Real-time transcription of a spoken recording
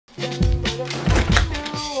Are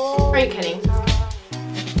you kidding?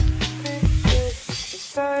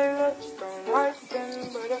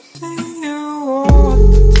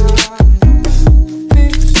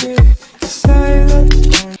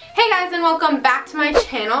 Hey guys, and welcome back to my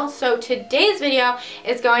channel. So today's video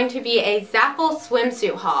is going to be a Zaful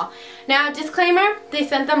swimsuit haul. Now, disclaimer, they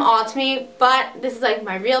sent them all to me, but this is like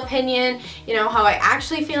my real opinion, you know, how I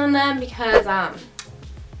actually feel in them, because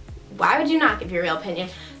why would you not give your real opinion?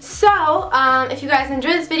 So, if you guys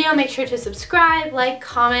enjoyed this video, make sure to subscribe, like,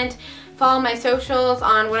 comment, follow my socials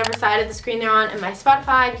on whatever side of the screen they're on, and my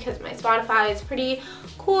Spotify, because my Spotify is pretty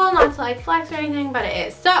cool, not to like flex or anything, but it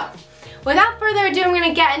is. So, without further ado, I'm going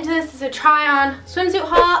to get into this. As a try-on swimsuit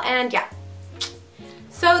haul, and yeah.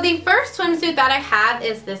 So the first swimsuit that I have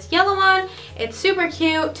is this yellow one. It's super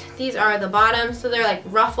cute. These are the bottoms, so they're like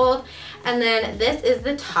ruffled, and then this is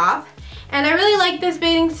the top. And I really like this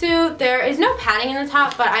bathing suit. There is no padding in the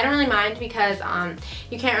top, but I don't really mind because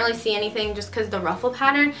you can't really see anything just because of the ruffle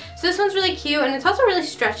pattern. So this one's really cute, and it's also really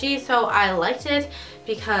stretchy, so I liked it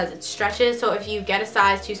because it stretches. So if you get a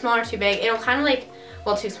size too small or too big, it'll kind of like,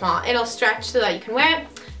 well, too small, it'll stretch so that you can wear it.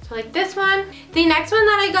 So like this one. The next one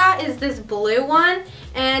that I got is this blue one,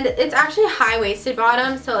 and it's actually high-waisted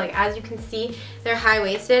bottom, so like as you can see, they're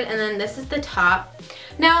high-waisted, and then this is the top.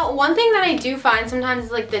 Now, one thing that I do find sometimes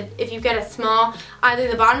is like if you get a small, either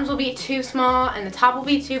the bottoms will be too small and the top will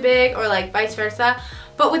be too big, or like vice versa.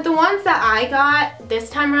 But with the ones that I got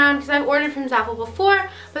this time around, because I've ordered from Zaful before,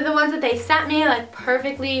 but the ones that they sent me, like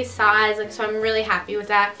perfectly sized, like, so I'm really happy with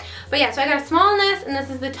that. But yeah, so I got a small in this, and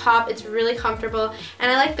this is the top. It's really comfortable,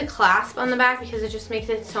 and I like the clasp on the back because it just makes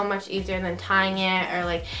it so much easier than tying it or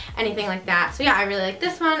like anything like that. So yeah, I really like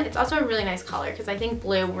this one. It's also a really nice color because I think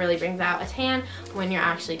blue really brings out a tan when you're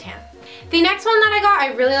actually tan. The next one that I got,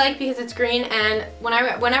 I really like because it's green, and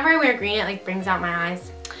whenever I wear green, it like brings out my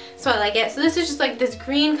eyes. So I like it. So this is just like this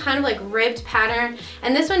green kind of like ribbed pattern,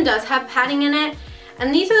 and this one does have padding in it.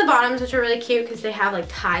 And these are the bottoms, which are really cute because they have like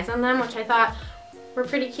ties on them, which I thought were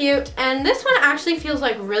pretty cute. And this one actually feels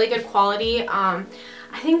like really good quality. I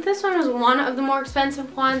think this one was one of the more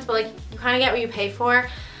expensive ones, but like you kind of get what you pay for.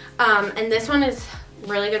 And this one is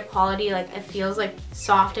really good quality. Like it feels like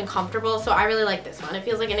soft and comfortable, so I really like this one. It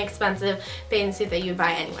feels like an expensive bathing suit that you would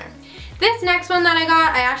buy anywhere. This next one that I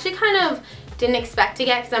got, I actually kind of didn't expect to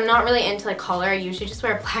get because I'm not really into like color. I usually just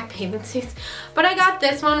wear black bathing suits, but I got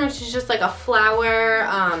this one, which is just like a flower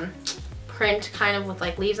print kind of with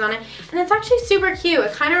like leaves on it, and it's actually super cute.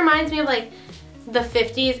 It kind of reminds me of like the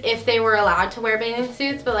 50s if they were allowed to wear bathing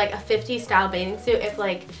suits, but like a 50s style bathing suit if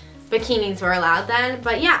like bikinis were allowed then.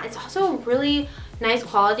 But yeah, it's also really nice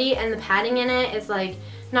quality, and the padding in it is like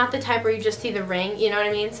not the type where you just see the ring, you know what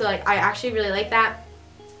I mean? So like I actually really like that.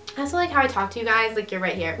 I also like how I talk to you guys, like you're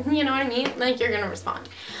right here, you know what I mean? Like you're gonna respond.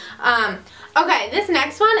 Okay, this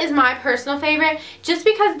next one is my personal favorite just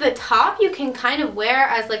because the top you can kind of wear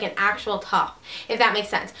as like an actual top, if that makes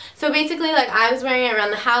sense. So basically, like I was wearing it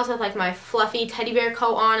around the house with like my fluffy teddy bear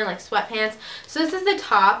coat on and like sweatpants. So this is the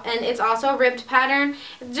top, and it's also a ribbed pattern.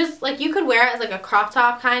 It's just like you could wear it as like a crop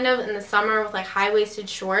top kind of in the summer with like high-waisted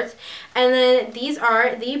shorts. And then these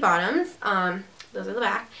are the bottoms. Those are the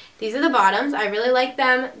back. These are the bottoms. I really like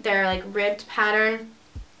them. They're like ribbed pattern.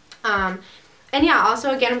 And yeah,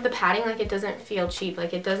 also again with the padding, like it doesn't feel cheap.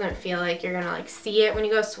 Like it doesn't feel like you're gonna like see it when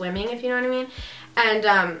you go swimming, if you know what I mean.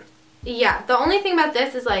 And yeah, the only thing about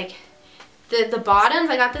this is like the bottoms,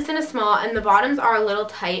 I got this in a small, and the bottoms are a little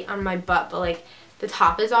tight on my butt, but like the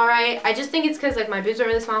top is alright. I just think it's because like my boobs are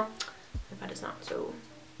really small. My butt is not, so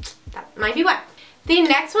that might be why. The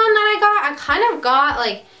next one that I kind of got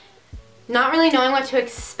like not really knowing what to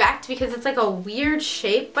expect because it's like a weird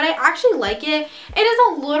shape, but I actually like it. It is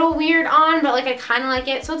a little weird on, but like I kind of like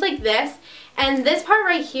it. So it's like this, and this part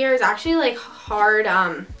right here is actually like hard,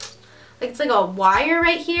 like it's like a wire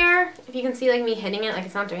right here. If you can see like me hitting it, like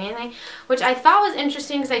it's not doing anything, which I thought was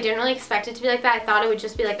interesting because I didn't really expect it to be like that. I thought it would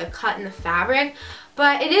just be like a cut in the fabric,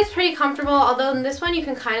 but it is pretty comfortable, although in this one you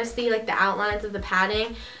can kind of see like the outlines of the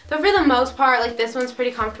padding. So for the most part, like this one's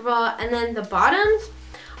pretty comfortable, and then the bottoms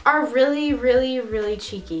are really, really, really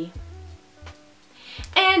cheeky.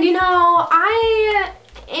 And you know, I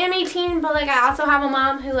am 18, but like I also have a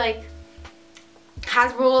mom who like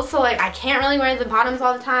has rules, so like I can't really wear the bottoms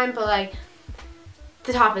all the time, but like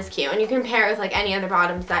the top is cute, and you can pair it with like any other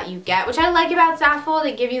bottoms that you get, which I like about Zaful.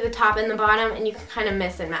 They give you the top and the bottom, and you can kind of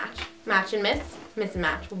miss and match. Match and miss? Miss and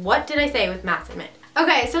match. What did I say with match and miss?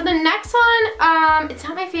 Okay, so the next one, it's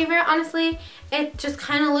not my favorite, honestly. It just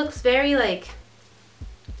kind of looks very like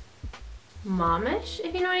momish,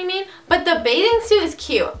 if you know what I mean. But the bathing suit is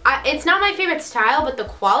cute. It's not my favorite style, but the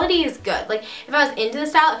quality is good. Like, if I was into the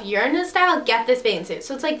style, if you're into the style, get this bathing suit.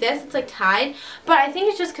 So it's like this, it's like tied, but I think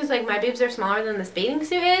it's just because like my boobs are smaller than this bathing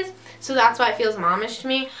suit is, so that's why it feels momish to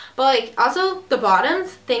me. But like, also the bottoms,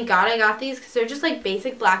 thank God I got these because they're just like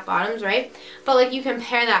basic black bottoms, right? But like, you can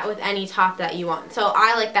pair that with any top that you want. So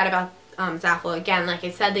I like that about Zaful. Again, like I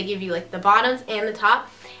said, they give you like the bottoms and the top,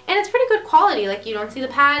 and it's pretty good quality. Like, you don't see the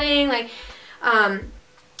padding. Like,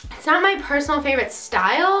 it's not my personal favorite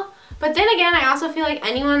style, but then again, I also feel like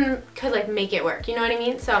anyone could like make it work, you know what I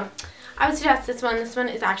mean? So I would suggest this one. This one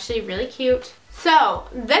is actually really cute. So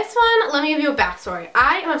this one, let me give you a backstory.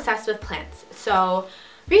 I am obsessed with plants. So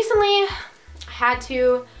recently I had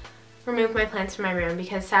to remove my plants from my room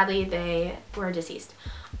because sadly they were deceased.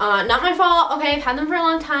 Not my fault, okay, I've had them for a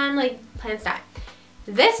long time, like, plants die.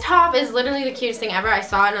 This top is literally the cutest thing ever. I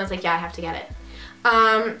saw it and I was like, yeah, I have to get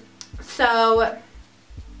it. So it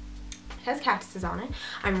has cactuses on it.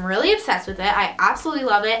 I'm really obsessed with it. I absolutely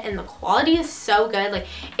love it, and the quality is so good. Like,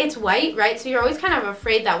 it's white, right? So you're always kind of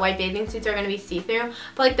afraid that white bathing suits are going to be see-through,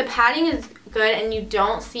 but like the padding is good and you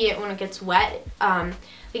don't see it when it gets wet.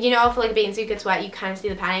 Like, you know, if like a bathing suit gets wet, you kind of see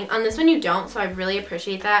the padding. On this one you don't, so I really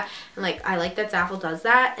appreciate that. And like, I like that Zaful does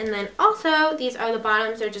that. And then also, these are the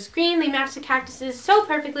bottoms. They're just green. They match the cactuses so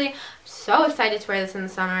perfectly. I'm so excited to wear this in the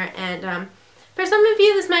summer. And for some of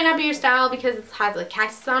you, this might not be your style because it has like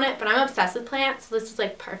cactus on it, but I'm obsessed with plants, so this is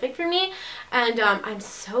like perfect for me. And I'm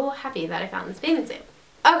so happy that I found this bathing suit.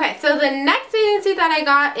 Okay, so the next bathing suit that I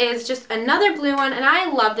got is just another blue one, and I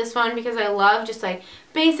love this one because I love just like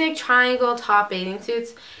basic triangle top bathing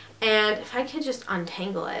suits. And if I could just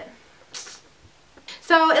untangle it.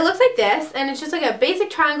 So it looks like this, and it's just like a basic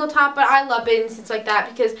triangle top, but I love bathing suits like that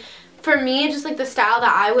because for me, just like the style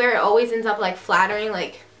that I wear, it always ends up like flattering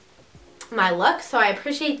like my look, so I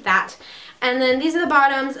appreciate that. And then these are the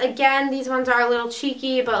bottoms. Again, these ones are a little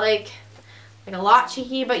cheeky, but like a lot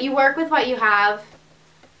cheeky, but you work with what you have.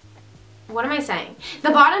 What am I saying?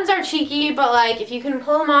 The bottoms are cheeky, but like if you can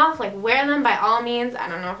pull them off, like wear them by all means. I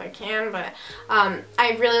don't know if I can, but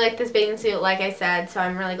I really like this bathing suit, like I said, so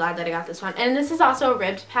I'm really glad that I got this one. And this is also a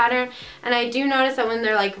ribbed pattern, and I do notice that when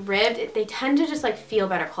they're like ribbed, they tend to just like feel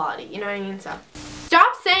better quality, you know what I mean? So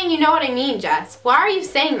stop saying you know what I mean, Jess. Why are you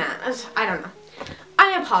saying that? I don't know.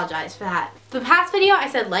 I apologize for that. The past video I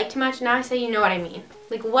said like too much, now I say you know what I mean.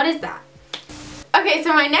 Like, what is that? Okay,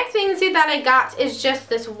 so my next bathing suit that I got is just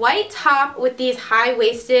this white top with these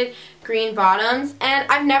high-waisted green bottoms.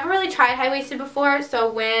 And I've never really tried high-waisted before,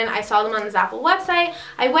 so when I saw them on the Zaful website,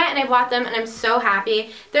 I went and I bought them, and I'm so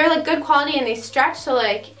happy. They're like good quality and they stretch, so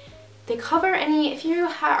like they cover any, if you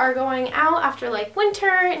are going out after like winter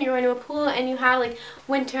and you're going to a pool and you have like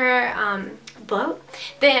winter boat,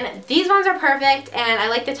 then these ones are perfect. And I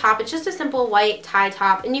like the top. It's just a simple white tie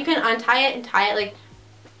top, and you can untie it and tie it like,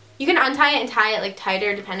 you can untie it and tie it like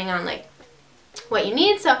tighter depending on like what you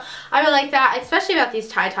need. So I really like that, especially about these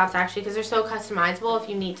tie tops actually, because they're so customizable. If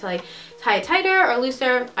you need to like tie it tighter or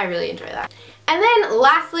looser, I really enjoy that. And then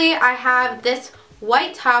lastly, I have this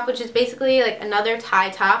white top, which is basically like another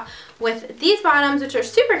tie top with these bottoms, which are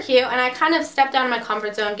super cute. And I kind of stepped out of my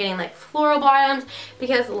comfort zone getting like floral bottoms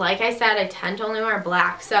because like I said, I tend to only wear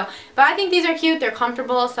black. So, but I think these are cute, they're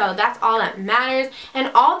comfortable, so that's all that matters.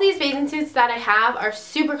 And all these bathing suits that I have are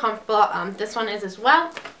super comfortable. This one is as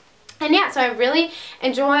well. And yeah, so I really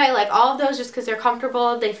enjoy like all of those just because they're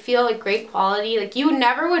comfortable, they feel like great quality. Like, you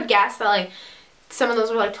never would guess that like some of those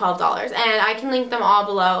were like $12, and I can link them all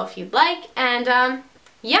below if you'd like. And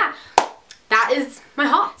yeah, that is my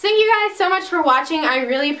haul. So thank you guys so much for watching. I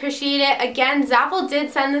really appreciate it. Again, Zaful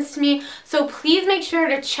did send this to me, so please make sure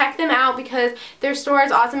to check them out because their store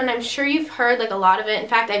is awesome, and I'm sure you've heard like a lot of it. In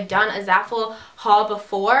fact, I've done a Zaful haul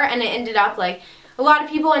before, and it ended up like a lot of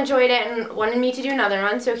people enjoyed it and wanted me to do another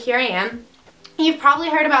one, so here I am. You've probably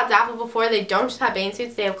heard about Zaful before. They don't just have bathing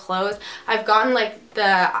suits, they have clothes. I've gotten like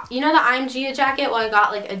the, you know, the I'm Gia jacket? Well, I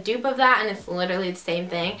got like a dupe of that, and it's literally the same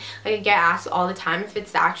thing. Like, I get asked all the time if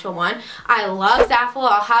it's the actual one. I love Zaful.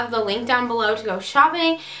 I'll have the link down below to go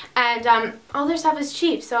shopping, and all their stuff is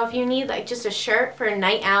cheap. So if you need like just a shirt for a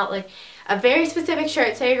night out, like a very specific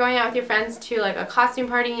shirt, say you're going out with your friends to like a costume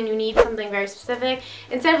party and you need something very specific,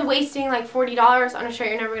 instead of wasting like $40 on a shirt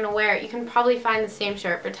you're never going to wear, you can probably find the same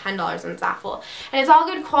shirt for $10 on Zaful. And it's all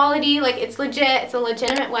good quality, like it's legit, it's a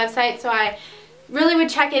legitimate website, so I really would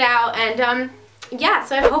check it out. And yeah,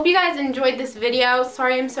 so I hope you guys enjoyed this video.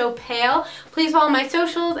 Sorry I'm so pale. Please follow my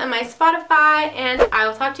socials and my Spotify, and I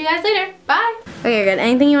will talk to you guys later. Bye! Okay, good.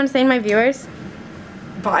 Anything you want to say to my viewers?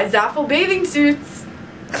 Buy Zaful bathing suits!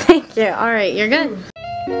 Thank you. Alright, you're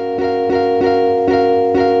good.